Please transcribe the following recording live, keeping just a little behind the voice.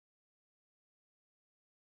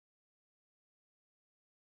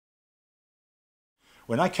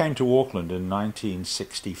When I came to Auckland in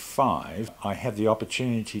 1965, I had the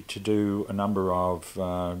opportunity to do a number of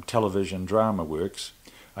television drama works.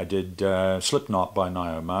 I did Slipknot by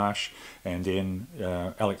Ngaio Marsh, and then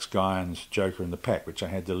Alex Guyan's Joker in the Pack, which I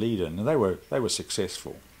had the lead in, and they were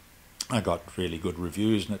successful. I got really good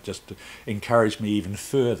reviews, and it just encouraged me even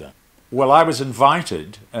further. Well, I was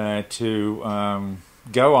invited to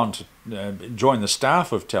go on to join the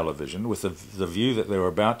staff of television with the view that they were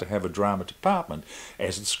about to have a drama department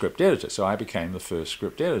as a script editor. So I became the first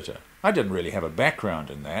script editor. I didn't really have a background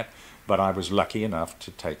in that, but I was lucky enough to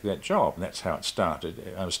take that job, and that's how it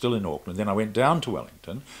started. I was still in Auckland. Then I went down to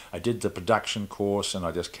Wellington. I did the production course, and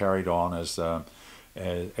I just carried on as the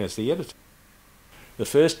editor. The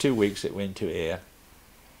first 2 weeks it went to air,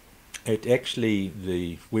 I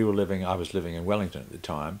was living in Wellington at the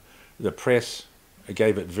time. The press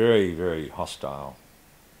gave it very, very hostile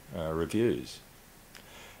reviews,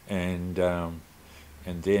 and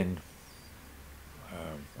then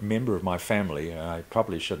a member of my family, I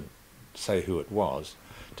probably shouldn't say who it was,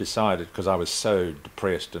 decided, because I was so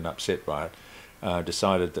depressed and upset by it,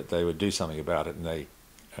 decided that they would do something about it, and they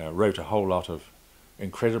wrote a whole lot of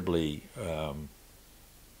incredibly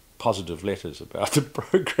positive letters about the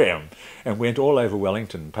program, and went all over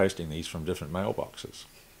Wellington posting these from different mailboxes.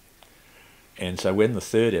 And so when the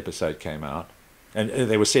third episode came out, and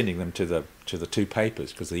they were sending them to the two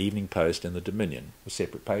papers, because the Evening Post and the Dominion were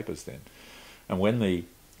separate papers then. And when the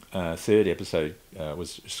third episode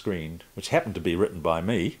was screened, which happened to be written by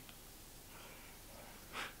me,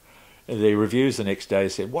 the reviews the next day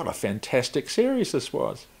said what a fantastic series this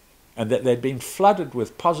was, and that they'd been flooded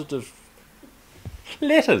with positive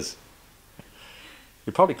letters.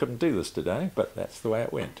 You probably couldn't do this today, but that's the way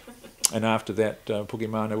it went. And after that,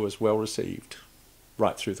 Pukimana was well received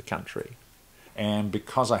right through the country. And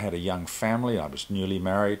because I had a young family, I was newly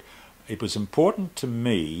married, it was important to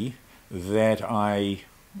me that I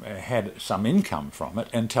had some income from it,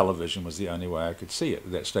 and television was the only way I could see it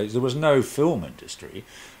at that stage. There was no film industry,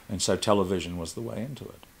 and so television was the way into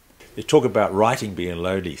it. They talk about writing being a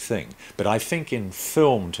lonely thing, but I think in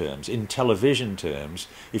film terms, in television terms,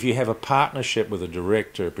 if you have a partnership with a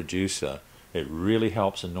director or producer, it really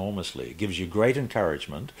helps enormously. It gives you great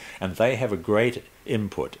encouragement, and they have a great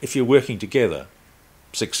input. If you're working together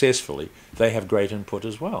successfully, they have great input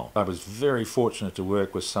as well. I was very fortunate to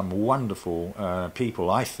work with some wonderful people,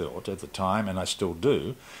 I thought, at the time, and I still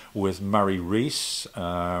do, with Murray Rees.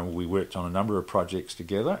 We worked on a number of projects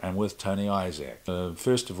together, and with Tony Isaac.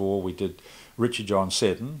 First of all, we did Richard John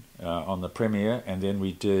Seddon on the premiere, and then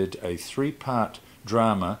we did a 3-part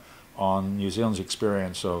drama on New Zealand's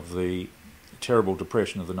experience of the terrible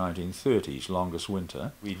depression of the 1930s, Longest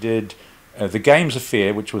Winter. We did The Games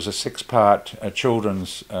Affair, which was a 6-part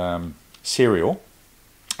children's serial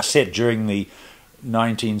set during the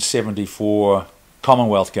 1974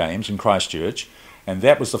 Commonwealth Games in Christchurch, and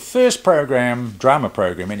that was the first drama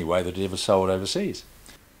program anyway, that it ever sold overseas.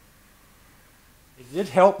 It did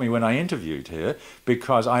help me when I interviewed her,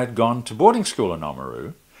 because I had gone to boarding school in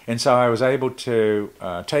Oamaru, and so I was able to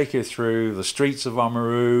take her through the streets of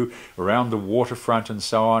Oamaru, around the waterfront and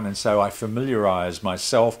so on, and so I familiarised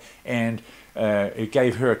myself, and it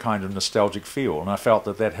gave her a kind of nostalgic feel, and I felt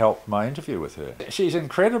that that helped my interview with her. She's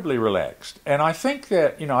incredibly relaxed, and I think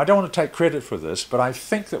that, I don't want to take credit for this, but I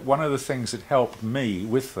think that one of the things that helped me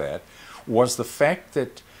with that was the fact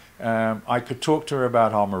that I could talk to her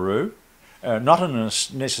about Oamaru, not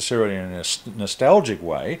necessarily in a nostalgic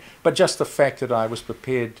way, but just the fact that I was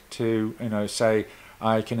prepared to, say,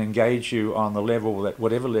 I can engage you on the level that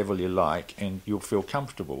whatever level you like, and you'll feel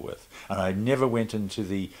comfortable with. And I never went into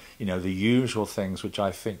the, the usual things which I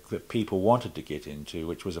think that people wanted to get into,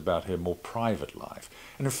 which was about her more private life.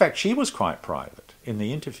 And in fact, she was quite private in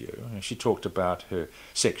the interview. She talked about her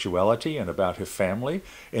sexuality and about her family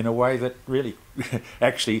in a way that really,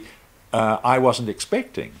 actually, I wasn't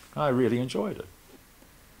expecting. I really enjoyed it.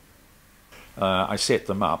 I set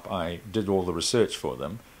them up, I did all the research for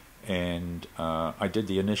them, and I did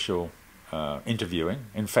the initial interviewing.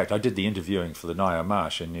 In fact, I did the interviewing for the Ngaio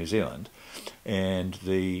Marsh in New Zealand, and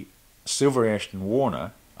the Sylvia Ashton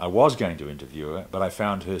Warner, I was going to interview her, but I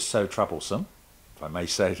found her so troublesome, if I may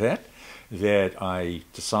say that I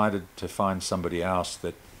decided to find somebody else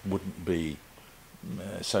that wouldn't be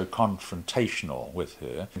so confrontational with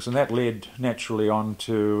her. And that led naturally on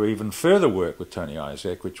to even further work with Tony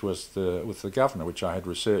Isaac, which was with the Governor, which I had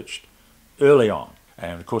researched early on.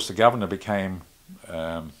 And of course the Governor became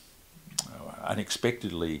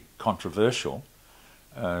unexpectedly controversial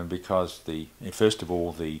because first of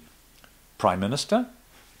all the Prime Minister,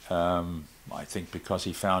 I think because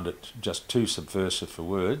he found it just too subversive for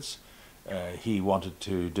words, he wanted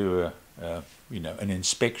to do an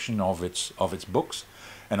inspection of its books,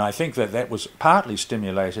 and I think that was partly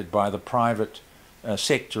stimulated by the private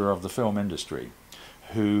sector of the film industry,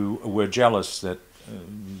 who were jealous that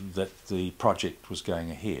the project was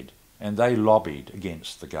going ahead, and they lobbied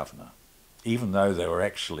against the governor, even though they were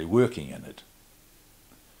actually working in it.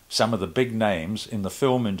 Some of the big names in the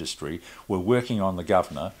film industry were working on the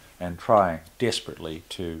governor and trying desperately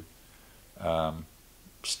to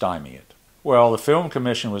stymie it. Well, the Film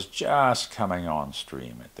Commission was just coming on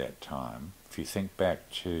stream at that time. If you think back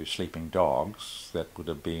to Sleeping Dogs, that would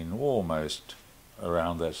have been almost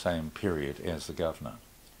around that same period as the governor.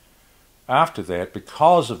 After that,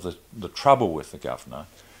 because of the trouble with the governor,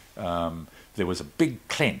 there was a big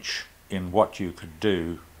clench in what you could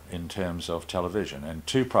do in terms of television. And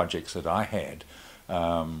two projects that I had,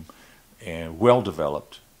 well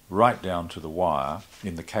developed, right down to the wire,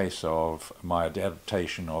 in the case of my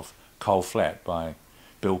adaptation of Coal Flat by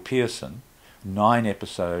Bill Pearson,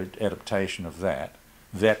 9-episode adaptation of that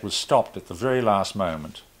was stopped at the very last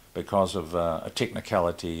moment because of a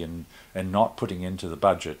technicality and not putting into the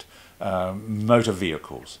budget motor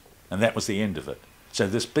vehicles, and that was the end of it. So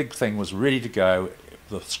this big thing was ready to go.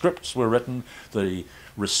 The scripts were written, the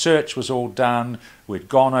research was all done. We'd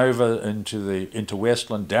gone over into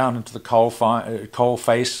Westland, down into the coal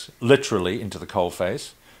face, literally into the coal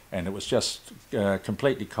face, and it was just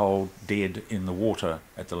completely cold, dead in the water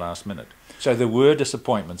at the last minute. So there were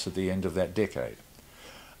disappointments at the end of that decade.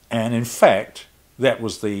 And in fact, that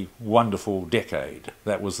was the wonderful decade.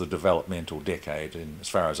 That was the developmental decade, as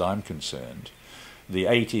far as I'm concerned. The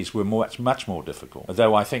 80s were much more difficult,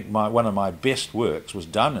 though I think one of my best works was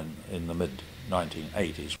done in the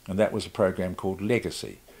mid-1980s, and that was a program called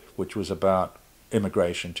Legacy, which was about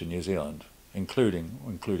immigration to New Zealand,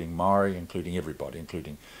 including Maori, including everybody,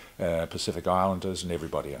 including Pacific Islanders and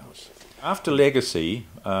everybody else. After Legacy,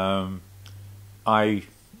 I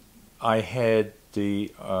had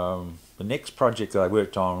the next project that I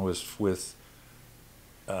worked on was with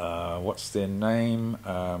what's their name?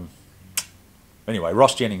 Anyway,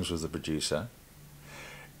 Ross Jennings was the producer,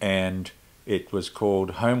 and it was called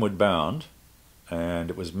Homeward Bound, and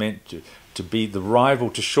it was meant to be the rival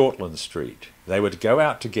to Shortland Street. They were to go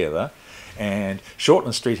out together, and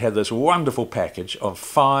Shortland Street had this wonderful package of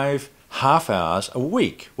 5 half hours a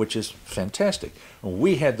week, which is fantastic. And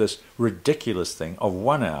we had this ridiculous thing of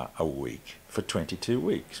 1 hour a week for 22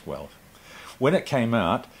 weeks. Well, when it came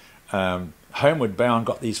out, Homeward Bound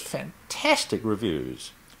got these fantastic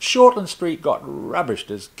reviews. Shortland Street got rubbished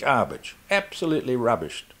as garbage, absolutely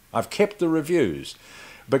rubbished. I've kept the reviews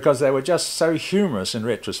because they were just so humorous in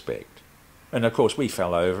retrospect. And of course we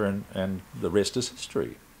fell over, and the rest is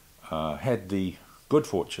history. Had the good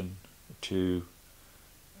fortune to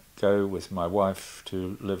go with my wife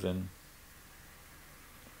to live in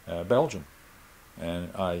Belgium, and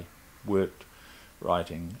I worked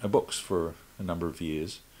writing books for a number of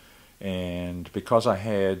years, and because I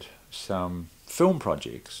had some film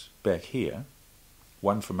projects back here,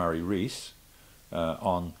 one for Murray Rees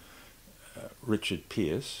on Richard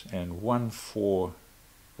Pearce, and one or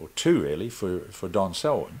two really for Don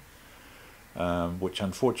Selwyn, which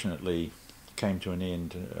unfortunately came to an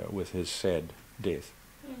end with his sad death.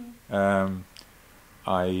 I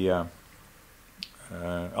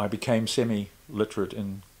became semi-literate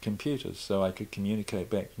in computers, so I could communicate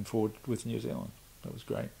back and forward with New Zealand. That was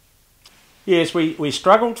great. Yes, we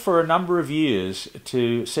struggled for a number of years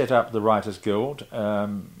to set up the Writers Guild.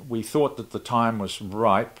 We thought that the time was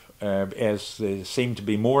ripe, as there seemed to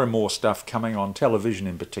be more and more stuff coming on television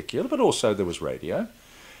in particular, but also there was radio.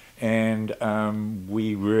 And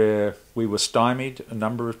we were stymied a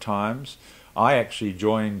number of times. I actually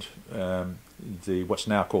joined what's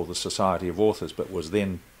now called the Society of Authors, but was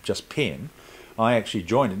then just PEN. I actually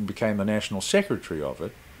joined it and became the national secretary of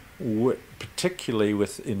it, particularly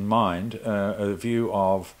with in mind a view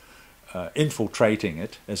of infiltrating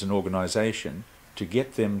it as an organisation to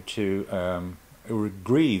get them to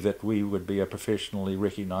agree that we would be a professionally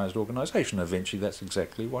recognised organisation. Eventually that's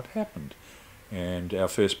exactly what happened. And our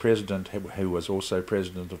first president, who was also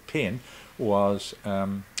president of PEN, was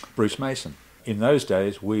Bruce Mason. In those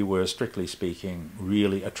days we were, strictly speaking,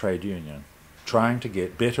 really a trade union, trying to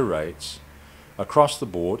get better rates across the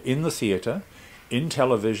board in the theatre, in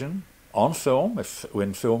television, on film,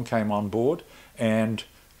 when film came on board, and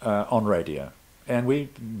on radio. And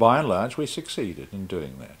by and large, we succeeded in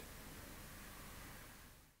doing that.